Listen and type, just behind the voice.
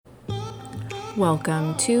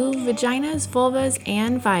Welcome to Vaginas, Vulvas,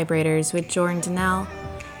 and Vibrators with Jordan Donnell.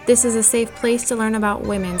 This is a safe place to learn about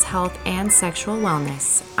women's health and sexual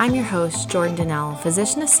wellness. I'm your host, Jordan Donnell,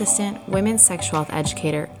 physician assistant, women's sexual health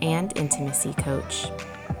educator, and intimacy coach.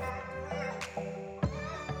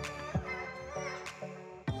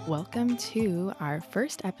 Welcome to our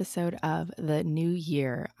first episode of the new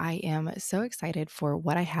year. I am so excited for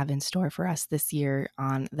what I have in store for us this year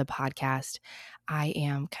on the podcast. I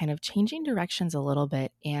am kind of changing directions a little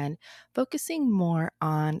bit and focusing more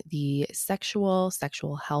on the sexual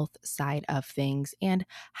health side of things and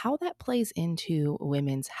how that plays into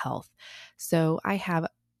women's health. So I have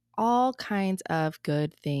all kinds of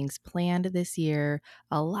good things planned this year,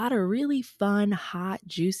 a lot of really fun, hot,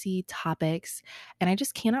 juicy topics, and I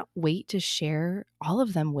just cannot wait to share all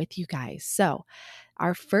of them with you guys. So,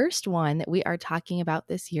 our first one that we are talking about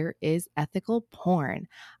this year is ethical porn.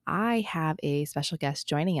 I have a special guest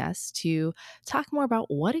joining us to talk more about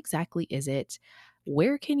what exactly is it,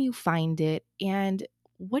 where can you find it, and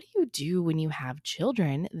what do you do when you have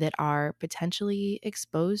children that are potentially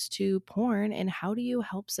exposed to porn, and how do you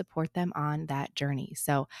help support them on that journey?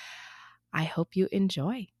 So I hope you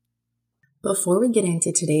enjoy. Before we get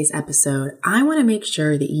into today's episode, I want to make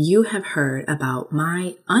sure that you have heard about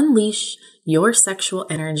my Unleash Your Sexual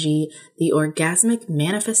Energy, the orgasmic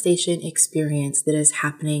manifestation experience that is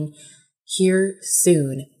happening here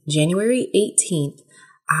soon, January 18th.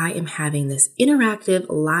 I am having this interactive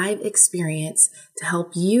live experience to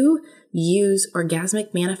help you use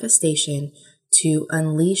orgasmic manifestation to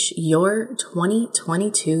unleash your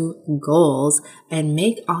 2022 goals and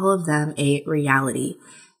make all of them a reality.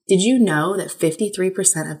 Did you know that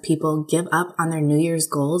 53% of people give up on their New Year's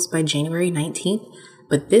goals by January 19th?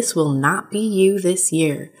 But this will not be you this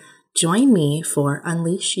year. Join me for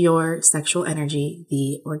Unleash Your Sexual Energy,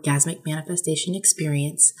 the orgasmic manifestation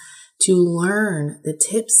experience, to learn the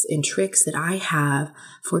tips and tricks that I have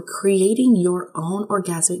for creating your own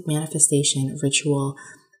orgasmic manifestation ritual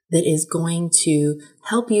that is going to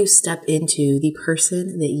help you step into the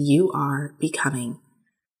person that you are becoming.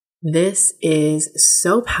 This is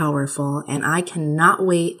so powerful, and I cannot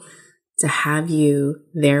wait to have you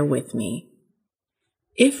there with me.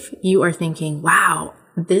 If you are thinking, wow,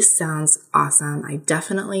 this sounds awesome, I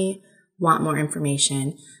definitely want more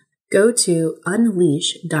information, go to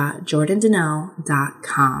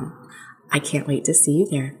unleash.jordandonnell.com. I can't wait to see you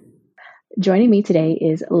there. Joining me today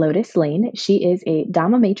is Lotus Lain. She is a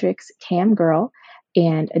dominatrix cam girl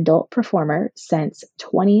and adult performer since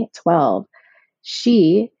 2012.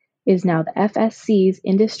 She is now the FSC's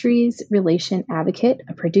Industries Relation Advocate,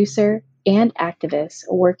 a producer, and activist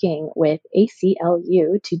working with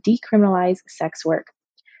ACLU to decriminalize sex work.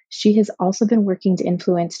 She has also been working to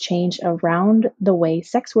influence change around the way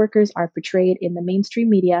sex workers are portrayed in the mainstream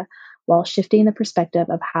media while shifting the perspective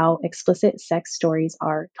of how explicit sex stories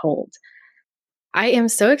are told. I am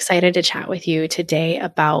so excited to chat with you today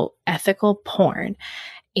about ethical porn.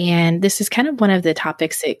 And this is kind of one of the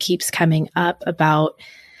topics that keeps coming up about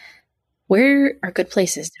where are good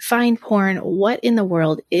places to find porn? What in the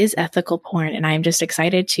world is ethical porn? And I'm just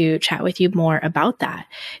excited to chat with you more about that.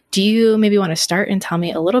 Do you maybe want to start and tell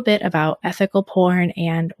me a little bit about ethical porn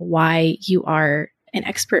and why you are an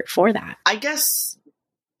expert for that? I guess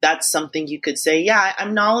that's something you could say. Yeah,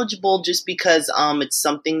 I'm knowledgeable just because it's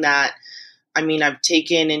something that I've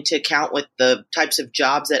taken into account with the types of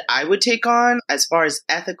jobs that I would take on. As far as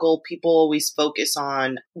ethical, people always focus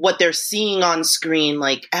on what they're seeing on screen,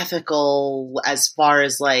 like ethical, as far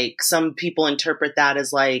as like some people interpret that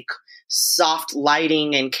as like soft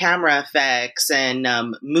lighting and camera effects and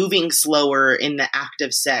moving slower in the act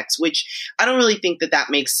of sex, which I don't really think that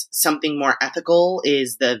makes something more ethical,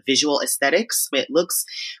 is the visual aesthetics. It looks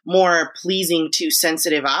more pleasing to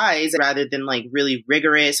sensitive eyes rather than like really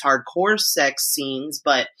rigorous, hardcore sex scenes.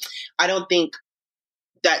 But I don't think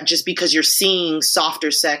that just because you're seeing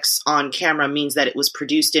softer sex on camera means that it was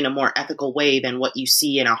produced in a more ethical way than what you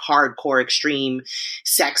see in a hardcore extreme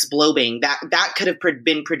sex blobing. That could have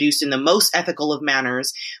been produced in the most ethical of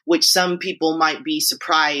manners, which some people might be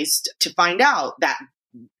surprised to find out that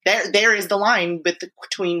there is the line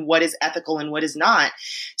between what is ethical and what is not.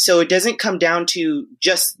 So it doesn't come down to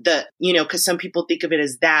just the, because some people think of it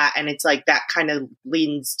as that, and it's like that kind of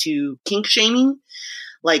leans to kink shaming.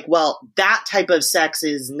 Like, well, that type of sex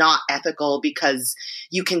is not ethical because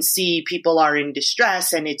you can see people are in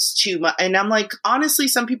distress and it's too much. And I'm like, honestly,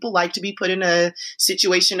 some people like to be put in a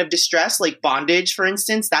situation of distress, like bondage, for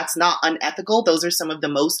instance. That's not unethical. Those are some of the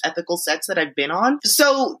most ethical sets that I've been on.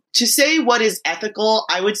 So to say what is ethical,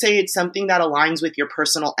 I would say it's something that aligns with your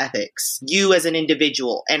personal ethics, you as an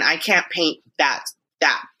individual. And I can't paint that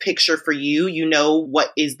that picture for you. You know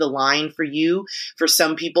what is the line for you. For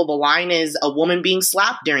some people, the line is a woman being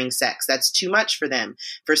slapped during sex. That's too much for them.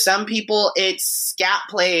 For some people, it's scat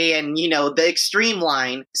play and, the extreme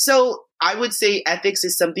line. So I would say ethics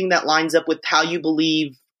is something that lines up with how you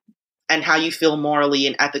believe and how you feel morally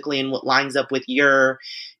and ethically, and what lines up with your,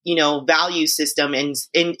 value system. And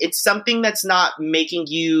it's something that's not making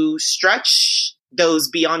you stretch those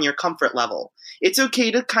beyond your comfort level. It's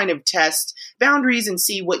okay to kind of test boundaries and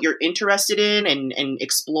see what you're interested in and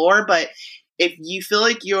explore. But if you feel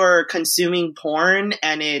like you're consuming porn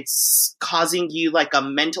and it's causing you like a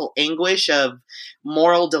mental anguish of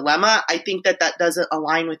moral dilemma, I think that doesn't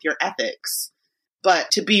align with your ethics.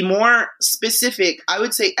 But to be more specific, I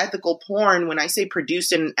would say ethical porn, when I say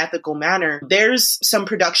produced in an ethical manner, there's some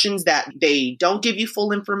productions that they don't give you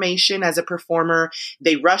full information as a performer.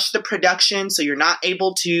 They rush the production, so you're not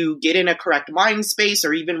able to get in a correct mind space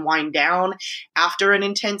or even wind down after an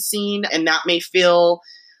intense scene. And that may feel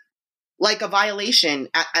like a violation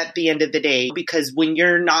at the end of the day, because when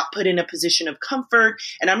you're not put in a position of comfort,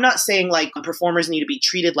 and I'm not saying like performers need to be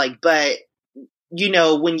treated like, but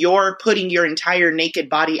when you're putting your entire naked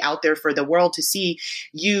body out there for the world to see,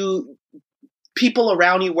 people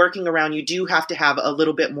around you, working around you, do have to have a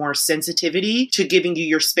little bit more sensitivity to giving you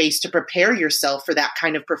your space to prepare yourself for that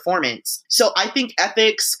kind of performance. So I think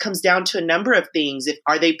ethics comes down to a number of things.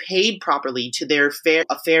 Are they paid properly to their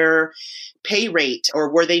fair pay rate,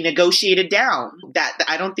 or were they negotiated down? That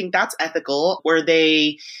I don't think that's ethical. Were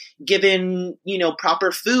they given,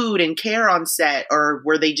 proper food and care on set, or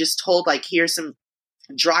were they just told like, here's some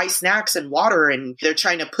dry snacks and water, and they're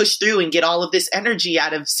trying to push through and get all of this energy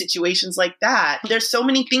out of situations like that? There's so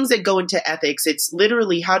many things that go into ethics. It's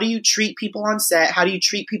literally, how do you treat people on set? How do you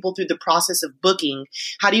treat people through the process of booking?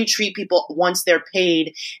 How do you treat people once they're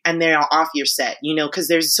paid and they're off your set? Because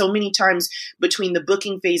there's so many times between the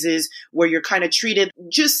booking phases where you're kind of treated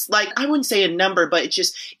just like, I wouldn't say a number, but it's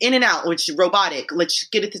just in and out, which is robotic. Let's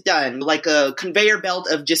get it done. Like a conveyor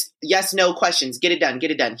belt of just yes, no questions. Get it done.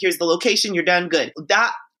 Get it done. Here's the location. You're done. Good. That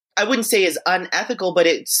I wouldn't say is unethical, but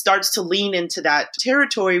it starts to lean into that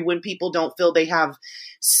territory when people don't feel they have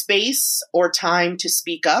space or time to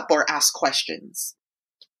speak up or ask questions.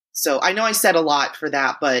 So I know I said a lot for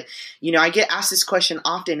that, but I get asked this question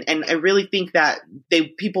often, and I really think that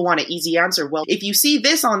people want an easy answer. Well, if you see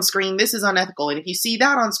this on screen, this is unethical, and if you see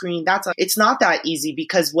that on screen, it's not that easy,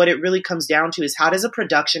 because what it really comes down to is, how does a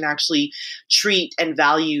production actually treat and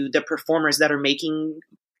value the performers that are making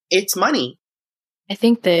its money? I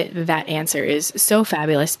think that answer is so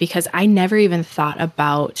fabulous, because I never even thought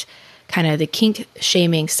about kind of the kink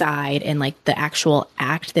shaming side and like the actual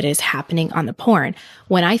act that is happening on the porn.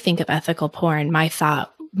 When I think of ethical porn, my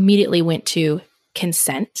thought immediately went to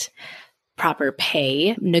consent, proper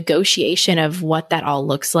pay, negotiation of what that all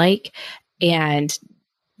looks like, and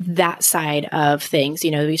that side of things.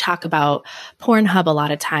 We talk about Pornhub a lot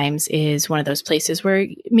of times is one of those places where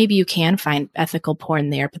maybe you can find ethical porn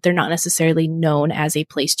there, but they're not necessarily known as a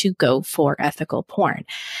place to go for ethical porn.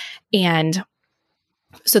 And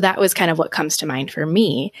so that was kind of what comes to mind for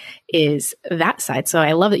me, is that side. So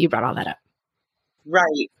I love that you brought all that up.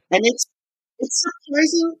 Right. And it's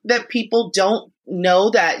surprising that people don't know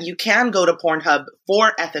that you can go to Pornhub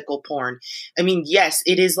for ethical porn. I mean, yes,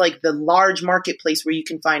 it is like the large marketplace where you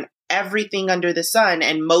can find everything under the sun,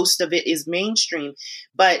 and most of it is mainstream.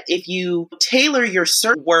 But if you tailor your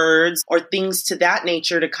search words or things to that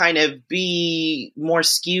nature to kind of be more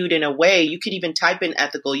skewed in a way, you could even type in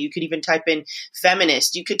ethical, you could even type in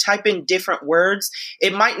feminist, you could type in different words.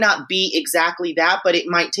 It might not be exactly that, but it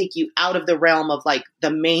might take you out of the realm of like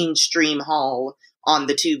the mainstream haul on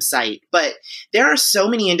the tube site. But there are so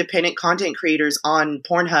many independent content creators on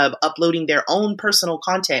Pornhub uploading their own personal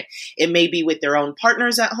content. It may be with their own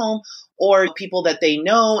partners at home or people that they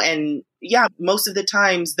know. And yeah, most of the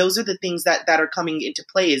times, those are the things that are coming into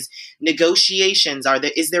play, is negotiations.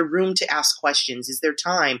 Is there room to ask questions? Is there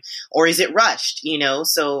time? Or is it rushed?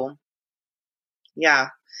 So yeah.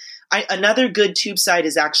 Another good tube site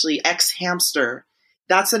is actually X Hamster.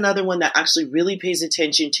 That's another one that actually really pays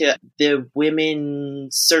attention to the women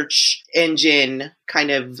search engine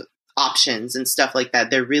kind of options and stuff like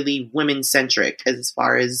that. They're really women centric as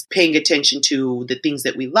far as paying attention to the things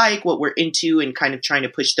that we like, what we're into, and kind of trying to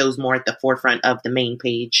push those more at the forefront of the main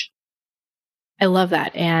page. I love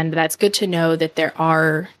that. And that's good to know that there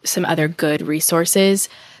are some other good resources.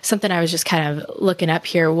 Something I was just kind of looking up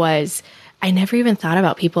here was, I never even thought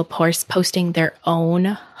about people posting their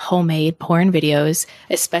own homemade porn videos,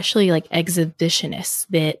 especially like exhibitionists,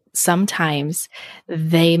 that sometimes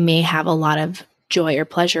they may have a lot of joy or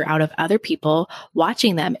pleasure out of other people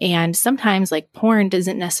watching them. And sometimes like porn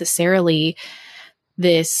isn't necessarily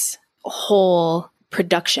this whole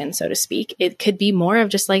production, so to speak. It could be more of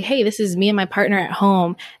just like, hey, this is me and my partner at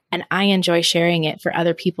home, and I enjoy sharing it for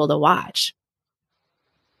other people to watch.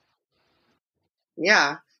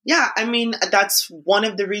 Yeah. Yeah, I mean, that's one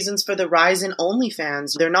of the reasons for the rise in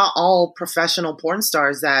OnlyFans. They're not all professional porn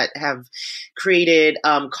stars that have created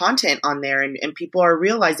content on there, and people are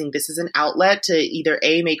realizing this is an outlet to either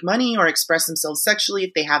A, make money or express themselves sexually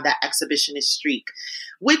if they have that exhibitionist streak,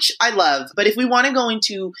 which I love. But if we want to go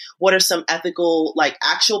into what are some ethical, like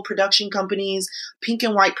actual production companies, Pink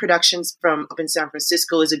and White Productions from up in San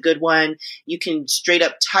Francisco is a good one. You can straight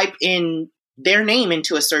up type in their name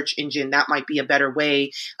into a search engine. That might be a better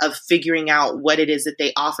way of figuring out what it is that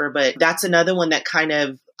they offer. But that's another one that kind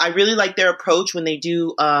of, I really like their approach when they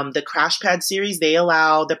do the Crash Pad series. They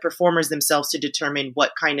allow the performers themselves to determine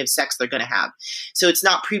what kind of sex they're going to have. So it's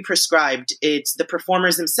not pre-prescribed. It's the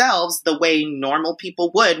performers themselves, the way normal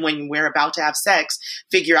people would when we're about to have sex,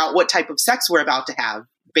 figure out what type of sex we're about to have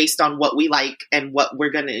based on what we like and what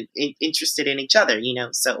we're going to interested in each other, you know?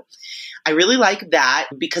 So I really like that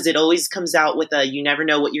because it always comes out with a you never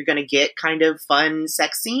know what you're going to get kind of fun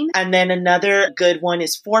sex scene. And then another good one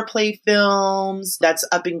is Foreplay Films. That's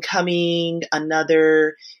up and coming.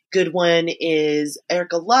 Another good one is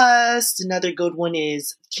Erica Lust. Another good one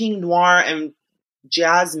is King Noir and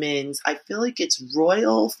Jasmine's. I feel like it's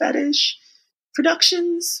Royal Fetish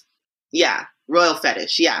Productions. Yeah. Royal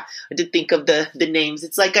Fetish. Yeah. I did think of the names.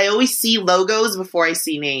 It's like I always see logos before I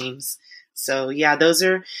see names. So yeah, those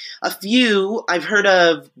are a few. I've heard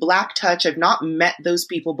of Black Touch. I've not met those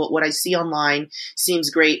people, but what I see online seems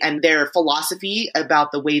great. And their philosophy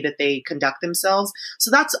about the way that they conduct themselves.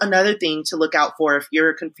 So that's another thing to look out for. If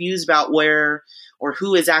you're confused about where or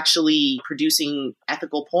who is actually producing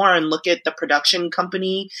ethical porn, look at the production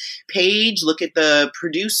company page, look at the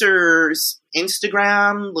producer's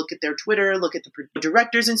Instagram, look at their Twitter, look at the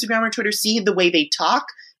director's Instagram or Twitter, see the way they talk.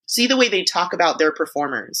 See the way they talk about their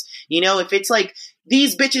performers. You know, if it's like,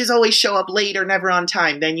 these bitches always show up late or never on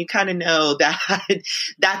time, then you kind of know that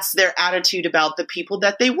that's their attitude about the people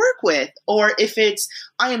that they work with. Or if it's,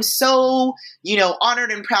 I am so, you know,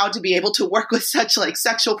 honored and proud to be able to work with such like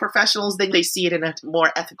sexual professionals, then they see it in a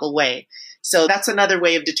more ethical way. So that's another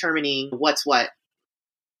way of determining what's what.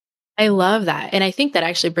 I love that. And I think that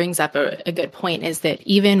actually brings up a good point is that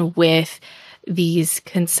even with these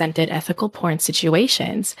consented ethical porn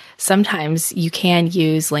situations, sometimes you can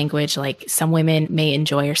use language like some women may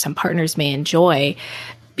enjoy or some partners may enjoy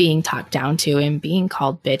being talked down to and being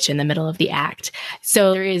called bitch in the middle of the act.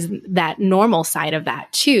 So there is that normal side of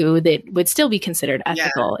that too that would still be considered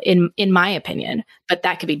ethical in my opinion, but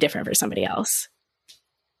that could be different for somebody else.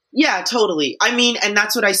 Yeah, totally. I mean, and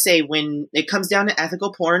that's what I say when it comes down to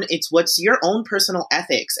ethical porn, it's what's your own personal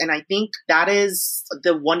ethics. And I think that is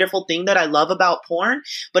the wonderful thing that I love about porn,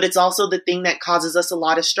 but it's also the thing that causes us a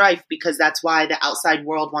lot of strife because that's why the outside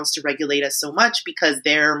world wants to regulate us so much because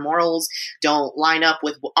their morals don't line up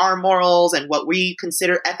with our morals and what we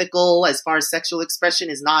consider ethical as far as sexual expression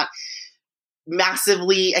is not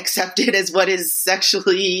massively accepted as what is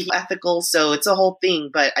sexually ethical. So it's a whole thing.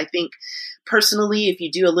 But I think personally, if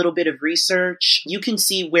you do a little bit of research, you can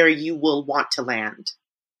see where you will want to land.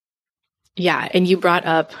 Yeah. And you brought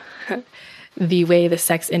up the way the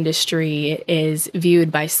sex industry is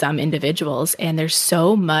viewed by some individuals. And there's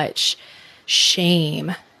so much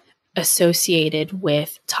shame associated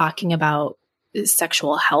with talking about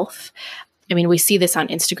sexual health. I mean, we see this on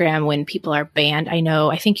Instagram when people are banned.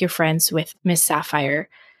 I think you're friends with Miss Sapphire,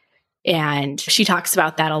 and she talks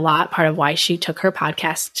about that a lot. Part of why she took her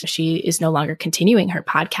podcast, she is no longer continuing her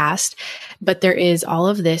podcast, but there is all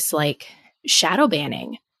of this like shadow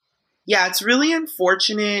banning. Yeah, it's really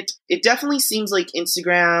unfortunate. It definitely seems like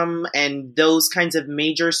Instagram and those kinds of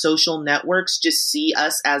major social networks just see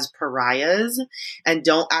us as pariahs and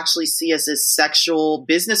don't actually see us as sexual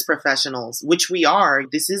business professionals, which we are.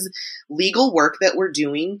 This is legal work that we're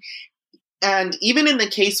doing. And even in the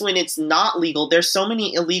case when it's not legal, there's so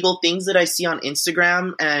many illegal things that I see on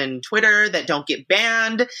Instagram and Twitter that don't get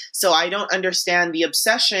banned. So I don't understand the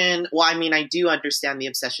obsession. Well, I mean, I do understand the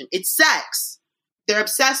obsession. It's sex. They're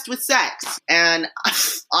obsessed with sex. And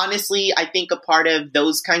honestly, I think a part of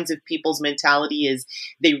those kinds of people's mentality is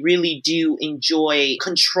they really do enjoy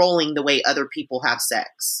controlling the way other people have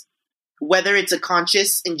sex. Whether it's a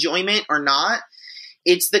conscious enjoyment or not,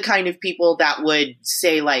 it's the kind of people that would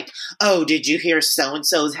say like, oh, did you hear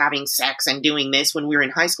so-and-so's having sex and doing this when we were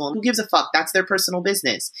in high school? And who gives a fuck? That's their personal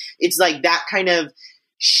business. It's like that kind of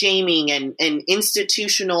shaming and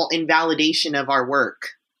institutional invalidation of our work.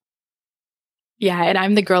 Yeah, and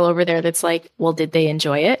I'm the girl over there that's like, well, did they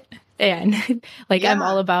enjoy it? And like, I'm Yeah.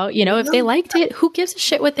 all about, you know, if they liked it, who gives a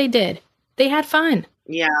shit what they did? They had fun.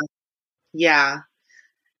 Yeah. Yeah.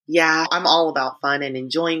 Yeah. I'm all about fun and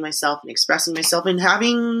enjoying myself and expressing myself and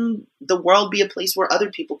having the world be a place where other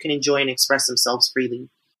people can enjoy and express themselves freely.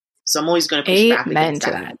 So I'm always going to push back Amen against to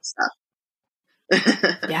that kind that. of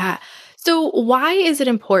stuff. Yeah. So why is it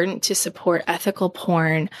important to support ethical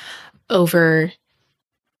porn over,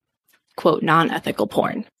 quote, non-ethical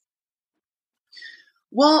porn?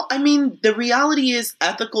 Well, I mean, the reality is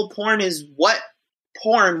ethical porn is what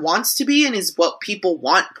porn wants to be and is what people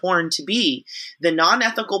want porn to be. The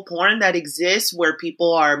non-ethical porn that exists where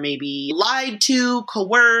people are maybe lied to,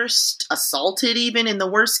 coerced, assaulted even in the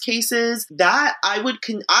worst cases, that I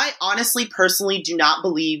honestly personally do not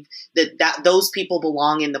believe that those people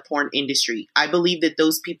belong in the porn industry. I believe that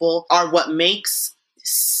those people are what makes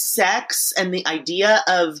sex and the idea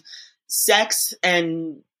of sex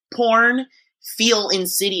and porn feel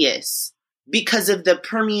insidious because of the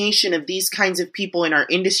permeation of these kinds of people in our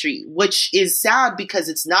industry, which is sad because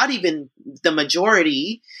it's not even the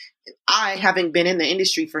majority. I, having been in the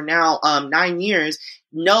industry for now 9 years,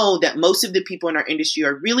 know that most of the people in our industry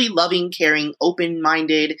are really loving, caring,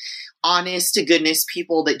 open-minded, honest to goodness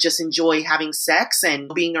people that just enjoy having sex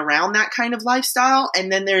and being around that kind of lifestyle.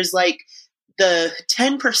 And then there's like the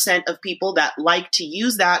 10% of people that like to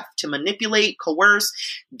use that to manipulate, coerce,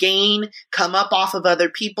 gain, come up off of other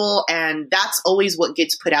people. And that's always what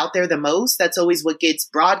gets put out there the most. That's always what gets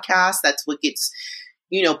broadcast. That's what gets,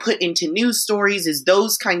 put into news stories, is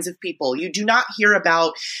those kinds of people. You do not hear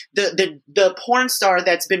about the porn star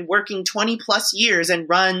that's been working 20 plus years and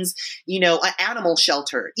runs, an animal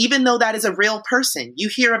shelter, even though that is a real person. You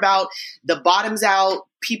hear about the bottoms out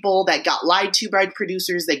people that got lied to by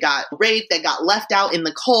producers, that got raped, that got left out in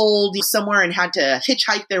the cold somewhere and had to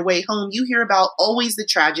hitchhike their way home. You hear about always the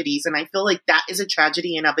tragedies. And I feel like that is a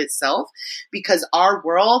tragedy in of itself, because our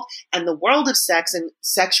world and the world of sex and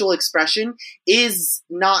sexual expression is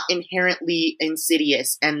not inherently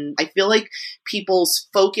insidious. And I feel like people's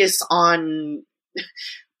focus on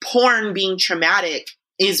porn being traumatic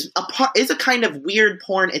is a kind of weird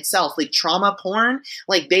porn itself, like trauma porn.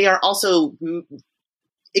 Like they are also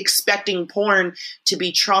expecting porn to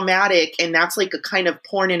be traumatic, and that's like a kind of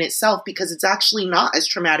porn in itself, because it's actually not as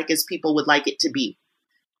traumatic as people would like it to be,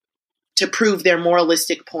 to prove their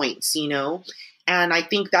moralistic points, And I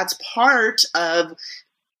think that's part of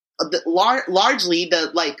largely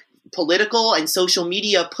the political and social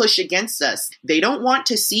media push against us. They don't want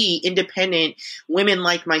to see independent women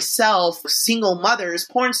like myself, single mothers,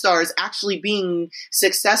 porn stars, actually being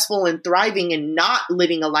successful and thriving and not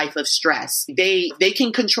living a life of stress. They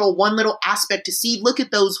can control one little aspect to see, look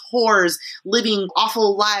at those whores living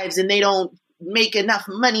awful lives and they don't make enough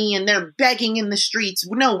money and they're begging in the streets.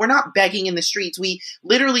 No, we're not begging in the streets. We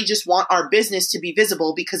literally just want our business to be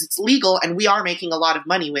visible because it's legal and we are making a lot of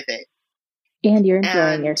money with it. And you're enjoying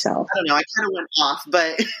And yourself. I don't know, I kind of went off,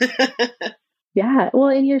 but Yeah. Well,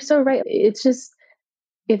 and you're so right. It's just,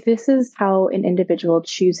 if this is how an individual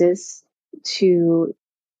chooses to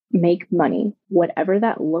make money, whatever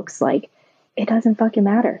that looks like, it doesn't fucking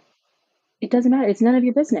matter. It doesn't matter. It's none of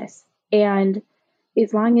your business. And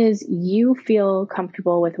as long as you feel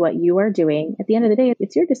comfortable with what you are doing, at the end of the day,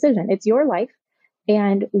 it's your decision. It's your life.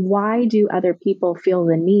 And why do other people feel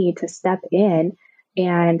the need to step in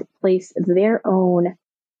and place their own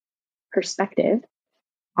perspective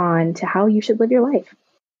on to how you should live your life?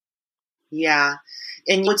 yeah.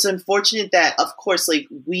 And it's unfortunate that, of course, like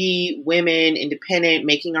we women, independent,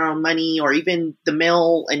 making our own money, or even the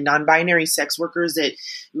male and non-binary sex workers that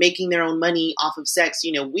making their own money off of sex,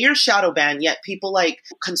 we're shadow banned. Yet people like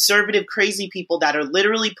conservative, crazy people that are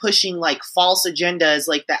literally pushing like false agendas,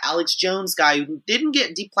 like the Alex Jones guy who didn't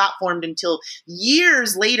get deplatformed until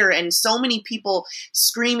years later. And so many people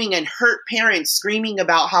screaming, and hurt parents screaming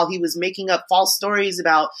about how he was making up false stories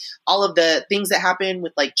about all of the things that happened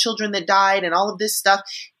with like children that died and all of this stuff.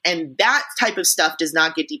 And that type of stuff does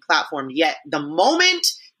not get deplatformed. Yet the moment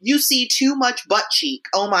you see too much butt cheek,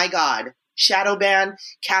 oh my God, shadow ban,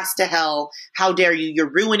 cast to hell. How dare you? You're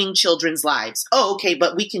ruining children's lives. Oh, okay,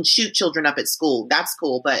 but we can shoot children up at school. That's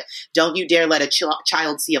cool, but don't you dare let a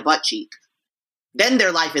child see a butt cheek. Then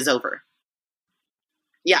their life is over.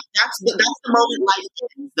 Yeah, that's the moment life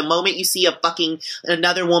ends. The moment you see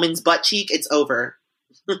another woman's butt cheek, it's over.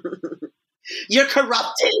 You're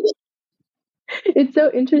corrupted. It's so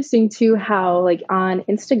interesting too how like on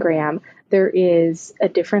Instagram there is a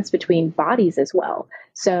difference between bodies as well.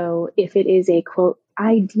 So if it is a quote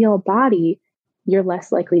ideal body, you're less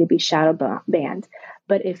likely to be shadow banned.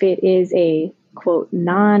 But if it is a quote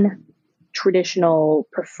non traditional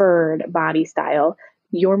preferred body style,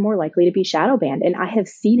 you're more likely to be shadow banned. And I have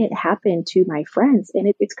seen it happen to my friends,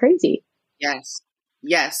 and it's crazy. Yes.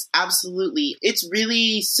 Yes, absolutely. It's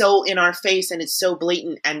really so in our face and it's so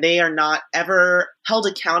blatant, and they are not ever held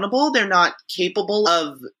accountable. They're not capable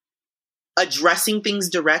of addressing things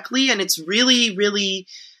directly. And it's really, really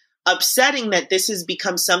upsetting that this has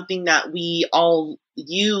become something that we all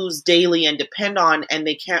use daily and depend on, and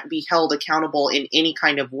they can't be held accountable in any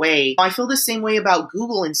kind of way. I feel the same way about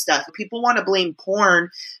Google and stuff. People want to blame porn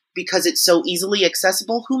because it's so easily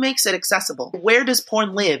accessible. Who makes it accessible? Where does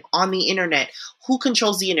porn live? On the internet. Who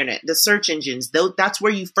controls the internet? The search engines. That's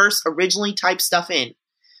where you first originally type stuff in.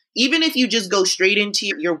 Even if you just go straight into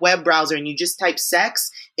your web browser and you just type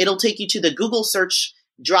sex, it'll take you to the Google search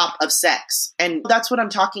drop of sex. And that's what I'm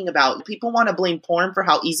talking about. People want to blame porn for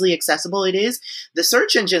how easily accessible it is. The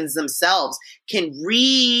search engines themselves can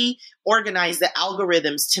reorganize the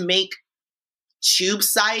algorithms to make tube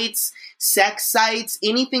sites, sex sites,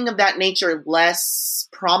 anything of that nature less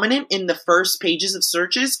prominent in the first pages of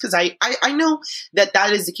searches. Because I know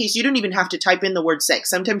that is the case. You don't even have to type in the word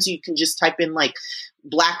sex. Sometimes you can just type in like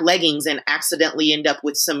black leggings and accidentally end up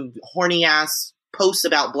with some horny ass posts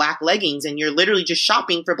about black leggings, and you're literally just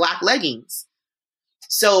shopping for black leggings.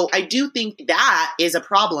 So I do think that is a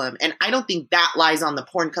problem. And I don't think that lies on the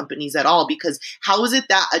porn companies at all, because how is it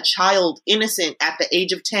that a child innocent at the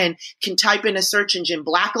age of 10 can type in a search engine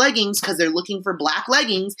black leggings because they're looking for black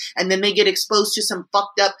leggings, and then they get exposed to some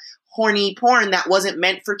fucked up horny porn that wasn't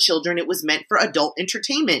meant for children. It was meant for adult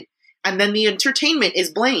entertainment. And then the entertainment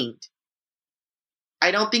is blamed.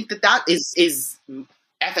 I don't think that is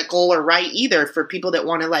ethical or right either for people that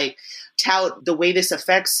want to like tout the way this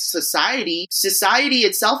affects society. Society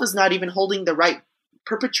itself is not even holding the right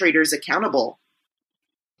perpetrators accountable.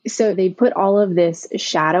 So they put all of this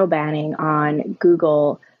shadow banning on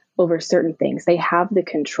Google over certain things. They have the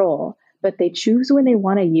control, but they choose when they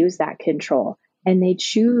want to use that control, and they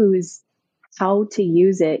choose how to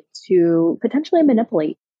use it to potentially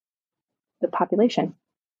manipulate the population.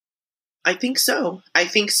 I think so.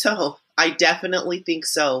 I definitely think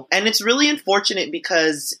so. And it's really unfortunate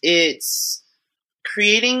because it's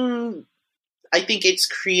creating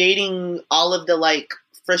all of the like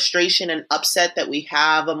frustration and upset that we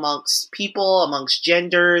have amongst people, amongst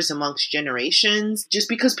genders, amongst generations, just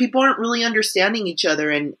because people aren't really understanding each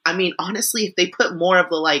other. And I mean, honestly, if they put more of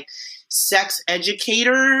the like sex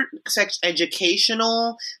educational,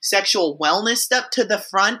 sexual wellness stuff to the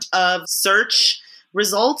front of search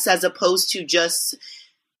results as opposed to just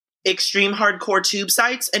extreme hardcore tube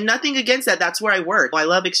sites, and nothing against that. That's where I work. I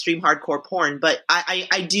love extreme hardcore porn, but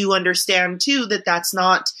I do understand too that that's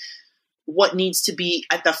not what needs to be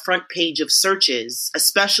at the front page of searches,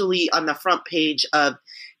 especially on the front page of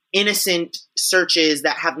innocent searches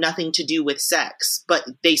that have nothing to do with sex, but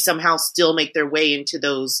they somehow still make their way into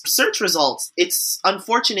those search results. It's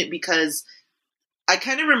unfortunate because I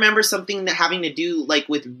kind of remember something that having to do like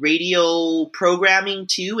with radio programming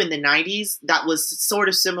too in the 90s that was sort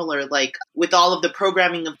of similar, like with all of the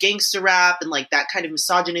programming of gangster rap and like that kind of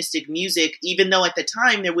misogynistic music, even though at the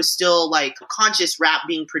time there was still like conscious rap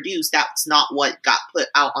being produced. That's not what got put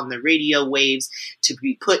out on the radio waves to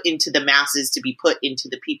be put into the masses, to be put into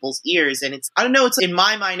the people's ears. And it's, I don't know, it's in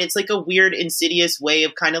my mind, it's like a weird insidious way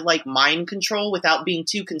of kind of like mind control without being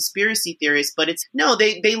too conspiracy theorist. But it's no,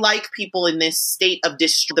 they like people in this state of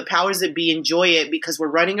the powers that be enjoy it because we're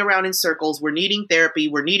running around in circles. We're needing therapy.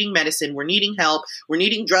 We're needing medicine. We're needing help. We're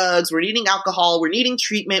needing drugs. We're needing alcohol. We're needing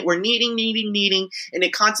treatment. We're needing in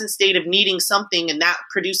a constant state of needing something. And that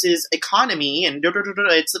produces economy and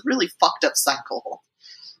it's a really fucked up cycle.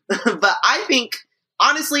 But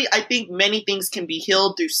honestly, I think many things can be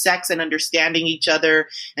healed through sex and understanding each other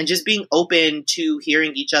and just being open to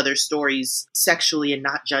hearing each other's stories sexually and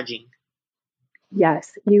not judging.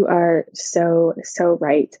 Yes, you are so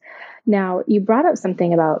right. Now, you brought up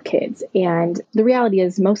something about kids, and the reality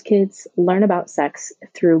is most kids learn about sex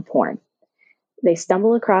through porn. They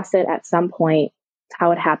stumble across it at some point. It's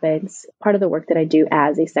how it happens. Part of the work that I do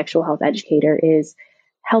as a sexual health educator is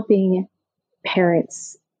helping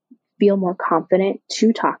parents feel more confident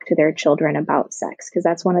to talk to their children about sex, because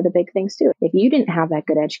that's one of the big things too. If you didn't have that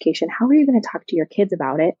good education, how are you going to talk to your kids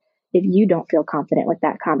about it if you don't feel confident with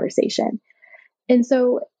that conversation? And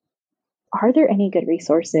so, are there any good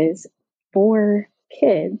resources for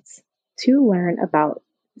kids to learn about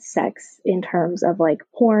sex in terms of like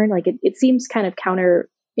porn? Like it seems kind of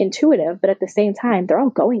counterintuitive, but at the same time, they're all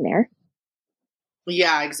going there.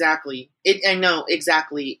 Yeah, exactly. I know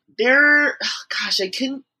exactly. I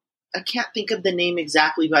can't think of the name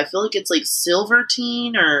exactly, but I feel like it's like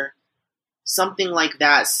Silverteen or something like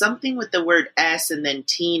that. Something with the word S and then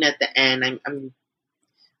teen at the end. I'm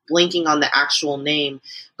blanking on the actual name,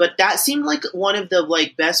 but that seemed like one of the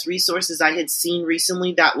like best resources I had seen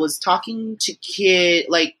recently that was talking to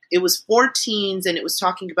like it was for teens, and it was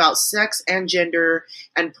talking about sex and gender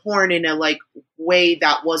and porn in a like way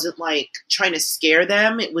that wasn't like trying to scare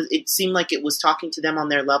them. It seemed like it was talking to them on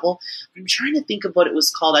their level. I'm trying to think of what it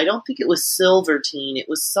was called. I don't think it was Silver Teen. It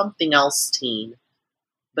was something else teen.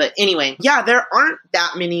 But anyway, yeah, there aren't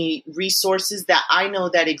that many resources that I know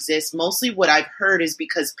that exist. Mostly what I've heard is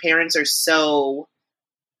because parents are so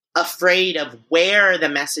afraid of where the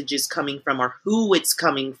message is coming from or who it's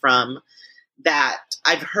coming from, that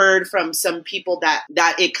I've heard from some people that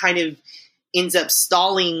it kind of ends up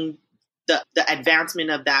stalling the advancement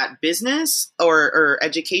of that business or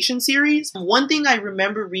education series. One thing I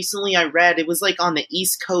remember recently I read, it was like on the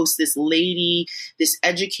East Coast, this lady, this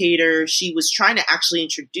educator, she was trying to actually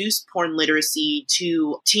introduce porn literacy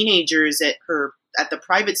to teenagers at the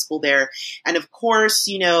private school there. And of course,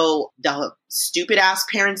 you know, the stupid ass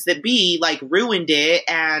parents that be like ruined it,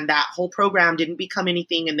 and that whole program didn't become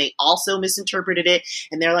anything, and they also misinterpreted it,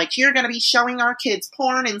 and they're like, you're gonna be showing our kids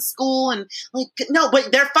porn in school, and like, no,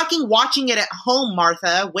 but they're fucking watching it at home,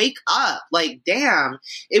 Martha, wake up. Like, damn.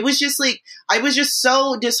 It was just like, I was just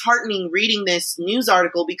so disheartening reading this news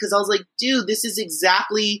article, because I was like, dude, this is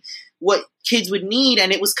exactly what kids would need.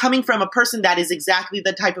 And it was coming from a person that is exactly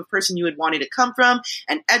the type of person you would want it to come from.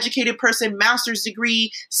 An educated person, master's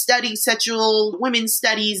degree, study sexual women's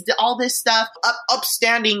studies, all this stuff,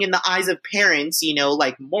 upstanding in the eyes of parents, you know,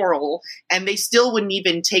 like moral, and they still wouldn't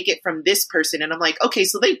even take it from this person. And I'm like, okay,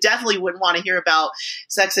 so they definitely wouldn't want to hear about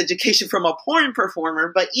sex education from a porn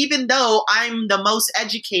performer. But even though I'm the most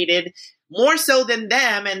educated, more so than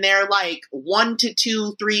them, and they're like 1 to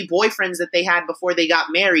 2, 3 boyfriends that they had before they got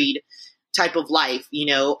married type of life, you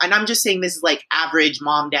know? And I'm just saying this is like average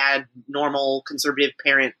mom, dad, normal conservative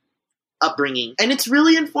parent upbringing. And it's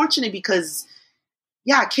really unfortunate because,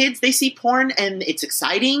 yeah, kids, they see porn and it's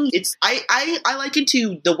exciting. I liken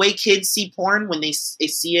to the way kids see porn when they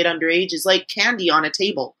see it underage is like candy on a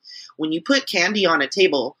table. When you put candy on a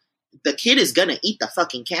table, the kid is gonna eat the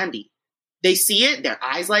fucking candy. They see it, their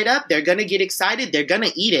eyes light up, they're going to get excited, they're going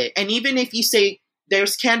to eat it. And even if you say,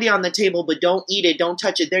 there's candy on the table, but don't eat it, don't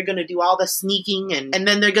touch it, they're going to do all the sneaking, and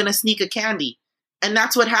then they're going to sneak a candy. And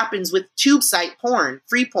that's what happens with tube site porn,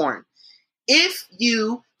 free porn. If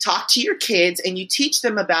you talk to your kids and you teach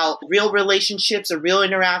them about real relationships or real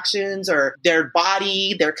interactions or their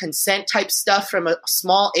body, their consent type stuff from a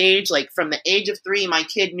small age, like from the age of 3, my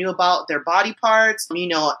kid knew about their body parts. You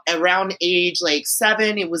know, around age like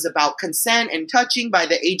 7, it was about consent and touching. By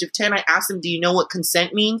the age of 10, I asked them, do you know what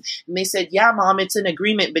consent means? And they said, yeah, mom, it's an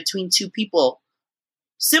agreement between 2 people.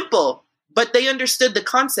 Simple. But they understood the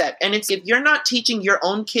concept. And it's, if you're not teaching your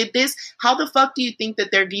own kid this, how the fuck do you think that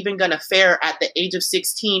they're even going to fare at the age of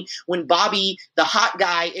 16 when Bobby, the hot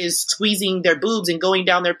guy, is squeezing their boobs and going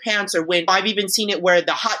down their pants? Or when I've even seen it where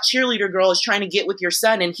the hot cheerleader girl is trying to get with your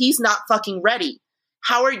son and he's not fucking ready.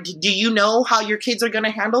 Do you know how your kids are going to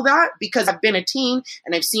handle that? Because I've been a teen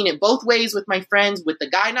and I've seen it both ways with my friends, with the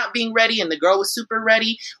guy not being ready and the girl was super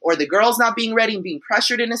ready, or the girl's not being ready and being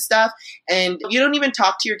pressured into stuff. And you don't even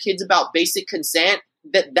talk to your kids about basic consent.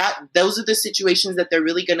 Those are the situations that they're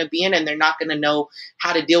really going to be in, and they're not going to know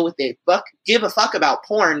how to deal with it. Give a fuck about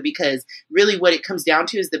porn, because really what it comes down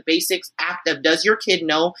to is the basics act of, does your kid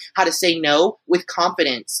know how to say no with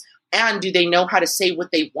confidence? And do they know how to say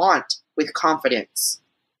what they want with confidence?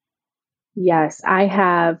 Yes, I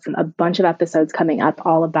have a bunch of episodes coming up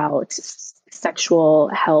all about sexual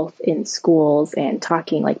health in schools and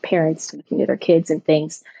talking, like parents talking to their kids and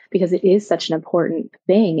things, because it is such an important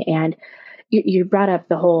thing. And you brought up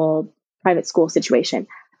the whole private school situation.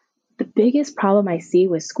 The biggest problem I see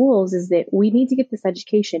with schools is that we need to get this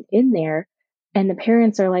education in there, and the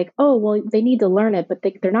parents are like, oh, well, they need to learn it, but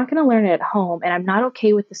they're not going to learn it at home, and I'm not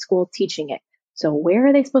okay with the school teaching it. So where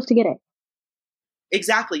are they supposed to get it?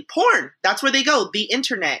 Exactly. Porn. That's where they go. The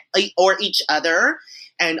internet or each other.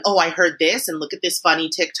 And, oh, I heard this and look at this funny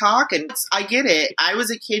TikTok. And I get it. I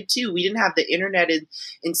was a kid too. We didn't have the internet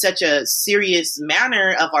in such a serious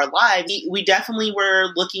manner of our lives. We definitely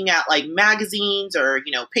were looking at like magazines or,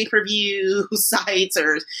 you know, pay-per-view sites,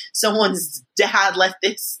 or someone's dad left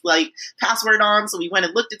this like password on. So we went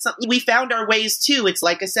and looked at something. We found our ways too. It's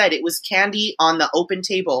like I said, it was candy on the open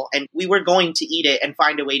table and we were going to eat it and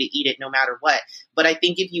find a way to eat it no matter what. But I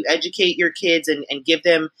think if you educate your kids and give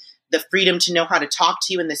them the freedom to know how to talk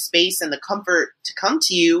to you in the space and the comfort to come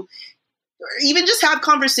to you, even just have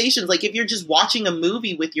conversations. Like if you're just watching a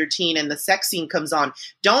movie with your teen and the sex scene comes on,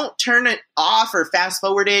 don't turn it off or fast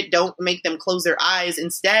forward it. Don't make them close their eyes.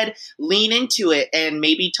 Instead, lean into it and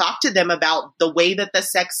maybe talk to them about the way that the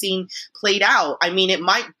sex scene played out. I mean,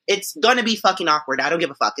 it's going to be fucking awkward. I don't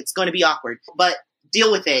give a fuck. It's going to be awkward, but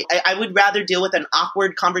deal with it. I would rather deal with an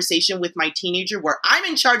awkward conversation with my teenager where I'm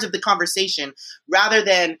in charge of the conversation rather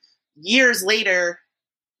than years later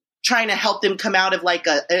trying to help them come out of like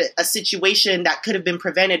a situation that could have been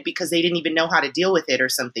prevented because they didn't even know how to deal with it or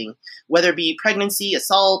something, whether it be pregnancy,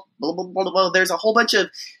 assault, blah, blah, blah, blah. There's a whole bunch of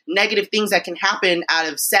negative things that can happen out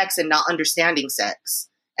of sex and not understanding sex.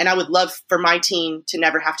 And I would love for my teen to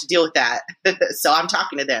never have to deal with that. So I'm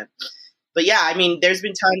talking to them. But yeah, I mean, there's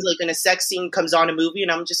been times like when a sex scene comes on a movie and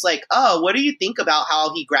I'm just like, oh, what do you think about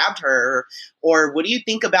how he grabbed her? Or what do you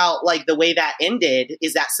think about like the way that ended?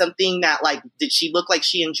 Is that something that like, did she look like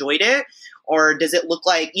she enjoyed it? Or does it look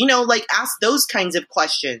like, like ask those kinds of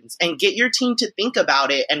questions and get your team to think about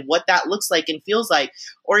it and what that looks like and feels like.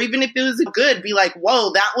 Or even if it was good, be like,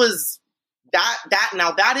 whoa, that was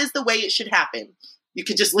now that is the way it should happen. You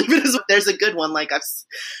could just leave it as there's a good one. Like if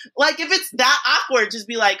it's that awkward, just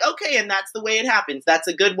be like, okay, and that's the way it happens. That's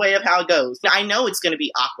a good way of how it goes. I know it's going to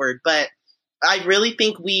be awkward, but I really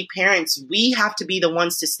think we parents, we have to be the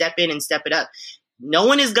ones to step in and step it up. No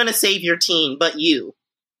one is going to save your teen but you.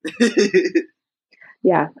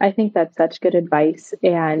 Yeah, I think that's such good advice.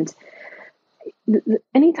 And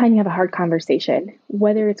anytime you have a hard conversation,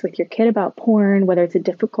 whether it's with your kid about porn, whether it's a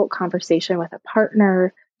difficult conversation with a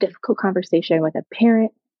partner, difficult conversation with a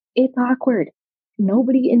parent, it's awkward.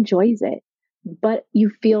 Nobody enjoys it, but you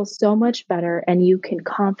feel so much better and you can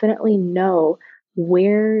confidently know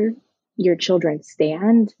where your children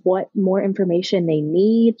stand, what more information they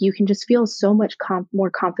need. You can just feel so much more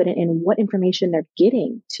confident in what information they're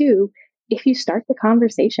getting too if you start the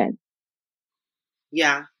conversation.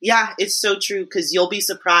 Yeah, it's so true because you'll be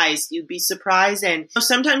surprised. You'd be surprised. And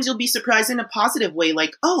sometimes you'll be surprised in a positive way.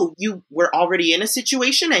 Like, oh, you were already in a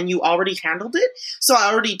situation and you already handled it. So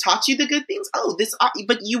I already taught you the good things. Oh,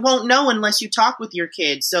 but you won't know unless you talk with your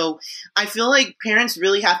kids. So I feel like parents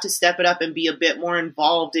really have to step it up and be a bit more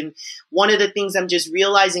involved. And one of the things I'm just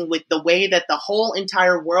realizing with the way that the whole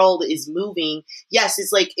entire world is moving. Yes,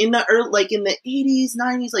 it's like in the 80s,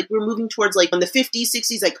 90s, like we're moving towards like in the 50s,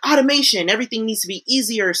 60s, like automation, everything needs to be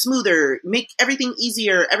easier, smoother, make everything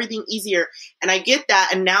easier. And I get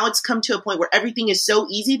that. And now it's come to a point where everything is so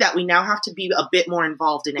easy that we now have to be a bit more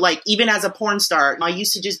involved in it. Like even as a porn star, I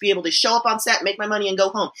used to just be able to show up on set, make my money and go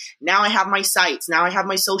home. Now I have my sites. Now I have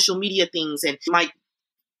my social media things and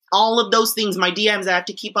all of those things, my DMs that I have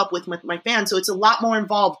to keep up with my fans. So it's a lot more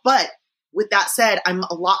involved. But with that said, I'm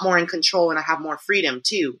a lot more in control and I have more freedom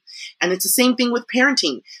too. And it's the same thing with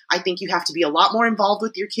parenting. I think you have to be a lot more involved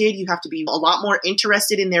with your kid. You have to be a lot more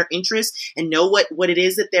interested in their interests and know what it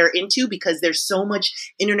is that they're into because there's so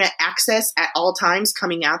much internet access at all times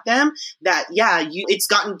coming at them that, it's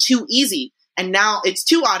gotten too easy and now it's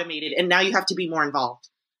too automated and now you have to be more involved.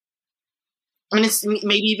 And it's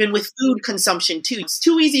maybe even with food consumption too. It's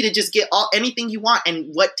too easy to just get anything you want and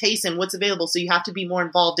what tastes and what's available. So you have to be more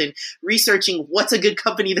involved in researching what's a good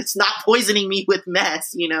company that's not poisoning me with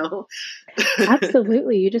mess,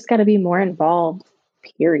 Absolutely. You just got to be more involved,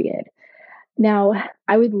 period. Now,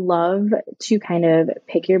 I would love to kind of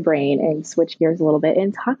pick your brain and switch gears a little bit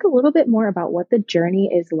and talk a little bit more about what the journey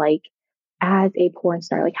is like as a porn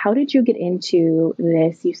star. Like, how did you get into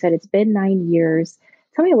this? You said it's been 9 years.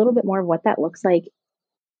 Tell me a little bit more of what that looks like.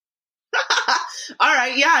 All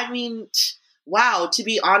right. Yeah. I mean, wow. To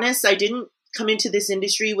be honest, I didn't come into this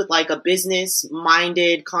industry with like a business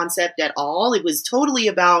minded concept at all. It was totally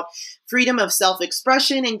about freedom of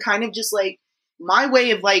self-expression and kind of just like my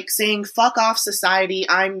way of like saying, fuck off society.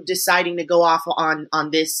 I'm deciding to go off on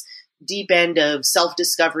this deep end of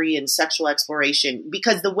self-discovery and sexual exploration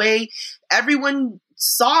because the way everyone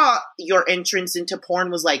saw your entrance into porn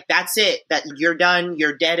was like, that's it, that you're done,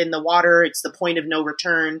 you're dead in the water, it's the point of no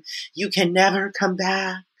return, you can never come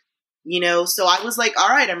back, so I was like, all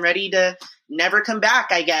right, I'm ready to never come back,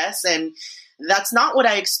 I guess. And that's not what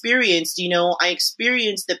I experienced. I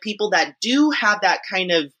experienced the people that do have that kind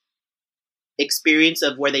of experience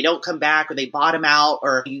of where they don't come back or they bottom out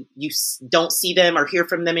or you don't see them or hear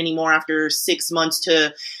from them anymore after 6 months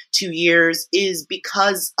to 2 years is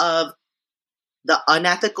because of the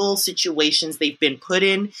unethical situations they've been put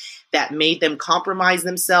in that made them compromise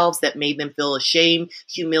themselves, that made them feel ashamed,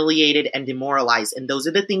 humiliated, and demoralized. And those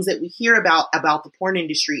are the things that we hear about the porn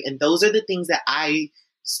industry. And those are the things that I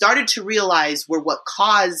started to realize were what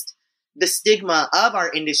caused the stigma of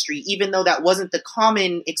our industry. Even though that wasn't the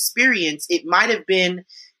common experience, it might have been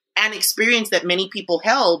an experience that many people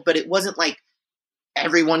held, but it wasn't like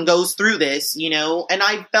everyone goes through this, you know? And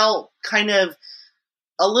I felt kind of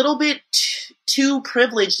a little bit too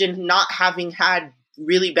privileged in not having had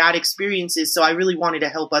really bad experiences. So I really wanted to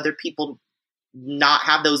help other people not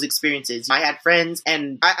have those experiences. I had friends,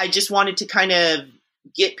 and I just wanted to kind of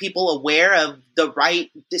get people aware of the right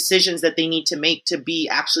decisions that they need to make to be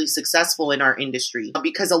actually successful in our industry.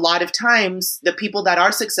 Because a lot of times the people that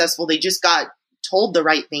are successful, they just got told the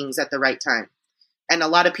right things at the right time. And a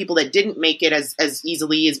lot of people that didn't make it as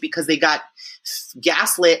easily is because they got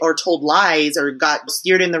gaslit or told lies or got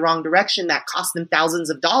steered in the wrong direction that cost them thousands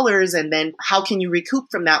of dollars. And then how can you recoup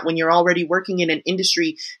from that when you're already working in an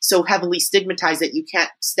industry so heavily stigmatized that you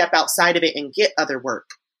can't step outside of it and get other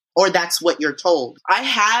work? Or that's what you're told. I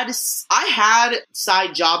had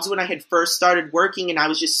side jobs when I had first started working, and I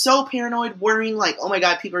was just so paranoid, worrying like, oh my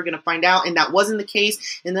God, people are going to find out. And that wasn't the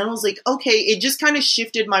case. And then I was like, okay, it just kind of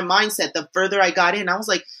shifted my mindset. The further I got in, I was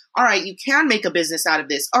like, all right, you can make a business out of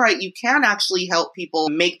this. All right, you can actually help people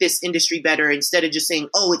make this industry better instead of just saying,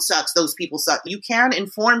 oh, it sucks, those people suck. You can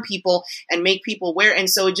inform people and make people aware. And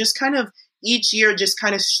so it just kind of, each year just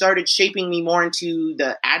kind of started shaping me more into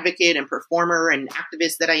the advocate and performer and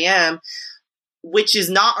activist that I am, which is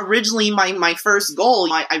not originally my first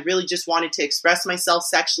goal. I really just wanted to express myself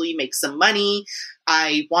sexually, make some money.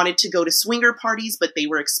 I wanted to go to swinger parties, but they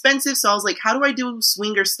were expensive. So I was like, how do I do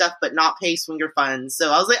swinger stuff but not pay swinger funds?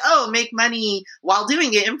 So I was like, oh, make money while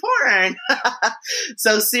doing it in porn.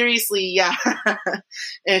 So seriously, yeah.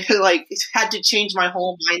 It like had to change my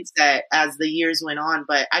whole mindset as the years went on.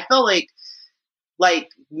 But I felt like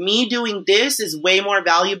me doing this is way more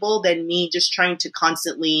valuable than me just trying to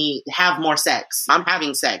constantly have more sex. I'm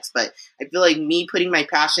having sex, but I feel like me putting my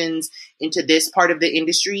passions into this part of the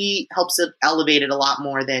industry helps it elevate it a lot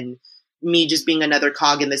more than me just being another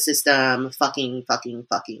cog in the system, fucking.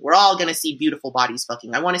 We're all going to see beautiful bodies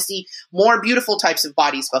fucking. I want to see more beautiful types of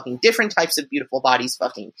bodies fucking, different types of beautiful bodies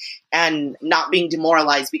fucking, and not being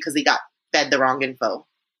demoralized because they got fed the wrong info.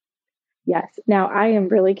 Yes. Now, I am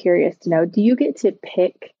really curious to know, do you get to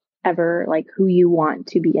pick ever like who you want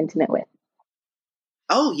to be intimate with?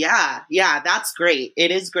 Oh, yeah. Yeah, that's great.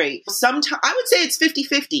 It is great. Sometimes I would say it's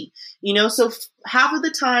 50-50, you know, so half of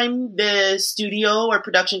the time the studio or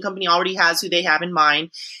production company already has who they have in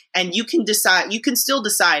mind, and you can still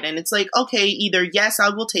decide. And it's like, okay, either yes, I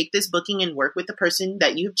will take this booking and work with the person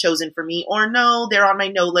that you've chosen for me, or no, they're on my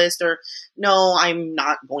no list, or no, I'm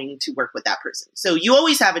not going to work with that person. So you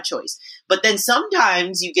always have a choice. But then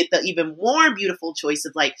sometimes you get the even more beautiful choice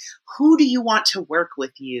of like, who do you want to work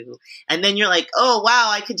with you? And then you're like, oh, wow,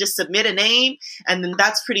 I could just submit a name. And then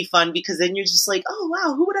that's pretty fun because then you're just like, oh,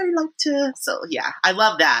 wow, who would I like to? So yeah, I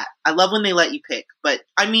love that. I love when they let you pick. But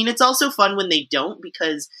I mean, it's also fun when they don't,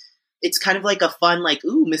 because it's kind of like a fun, like,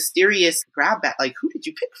 ooh, mysterious grab bag. Like, who did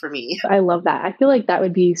you pick for me? I love that. I feel like that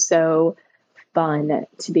would be so fun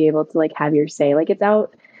to be able to like have your say. Like it's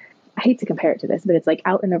out, I hate to compare it to this, but it's like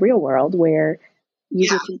out in the real world where you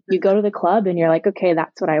go to the club and you're like, okay,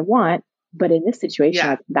 that's what I want. But in this situation,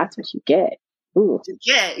 like, that's what you get. Ooh.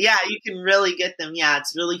 Yeah, you can really get them. Yeah,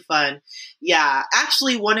 it's really fun. Yeah,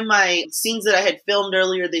 actually, one of my scenes that I had filmed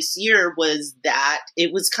earlier this year was that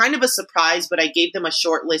it was kind of a surprise, but I gave them a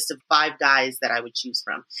short list of 5 guys that I would choose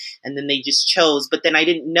from. And then they just chose. But then I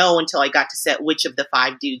didn't know until I got to set which of the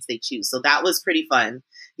 5 dudes they choose. So that was pretty fun.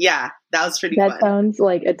 Yeah, that was pretty fun. That sounds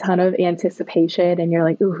like a ton of anticipation, and you're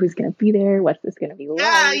like, ooh, who's going to be there? What's this going to be like?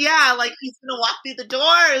 Yeah, like he's going to walk through the door.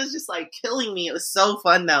 It was just like killing me. It was so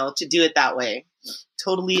fun, though, to do it that way.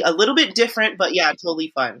 Totally a little bit different, but yeah,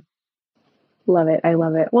 totally fun. Love it. I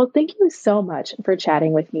love it. Well, thank you so much for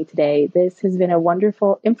chatting with me today. This has been a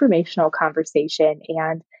wonderful, informational conversation,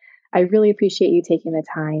 and I really appreciate you taking the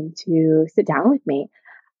time to sit down with me.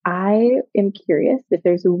 I am curious if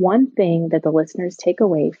there's one thing that the listeners take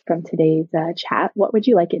away from today's chat, what would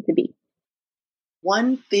you like it to be?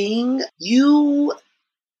 One thing,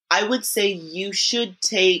 I would say you should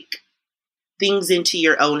take things into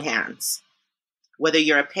your own hands. Whether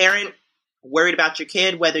you're a parent worried about your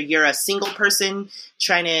kid, whether you're a single person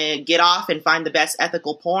trying to get off and find the best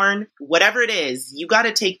ethical porn, whatever it is, you got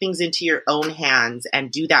to take things into your own hands and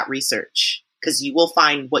do that research. Because you will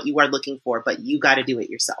find what you are looking for, but you got to do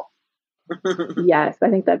it yourself. Yes,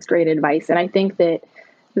 I think that's great advice. And I think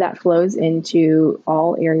that flows into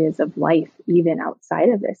all areas of life, even outside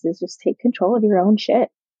of this, is just take control of your own shit,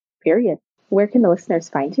 period. Where can the listeners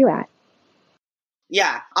find you at?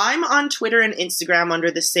 Yeah, I'm on Twitter and Instagram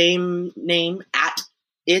under the same name, at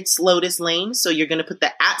It's Lotus Lain. So you're going to put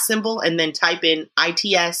the @ symbol and then type in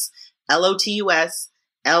ITS LOTUS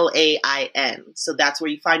Lain. So that's where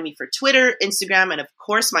you find me for Twitter, Instagram, and of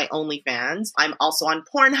course my OnlyFans. I'm also on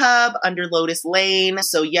Pornhub under Lotus Lain.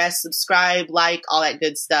 So yes, subscribe, like, all that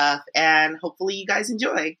good stuff, and hopefully you guys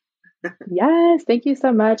enjoy. Yes, thank you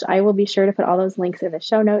so much. I will be sure to put all those links in the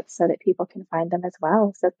show notes so that people can find them as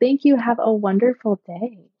well. So thank you. Have a wonderful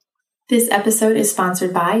day. This episode is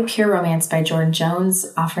sponsored by Pure Romance by Jordan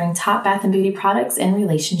Jones, offering top bath and beauty products and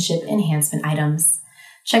relationship enhancement items.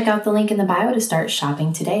 Check out the link in the bio to start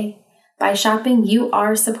shopping today. By shopping, you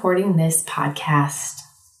are supporting this podcast.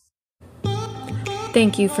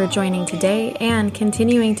 Thank you for joining today and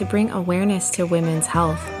continuing to bring awareness to women's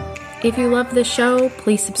health. If you love the show,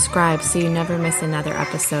 please subscribe so you never miss another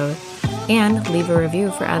episode, and leave a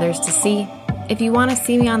review for others to see. If you want to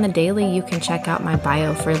see me on the daily, you can check out my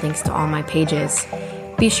bio for links to all my pages.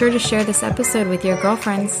 Be sure to share this episode with your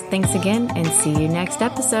girlfriends. Thanks again, and see you next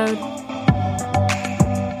episode.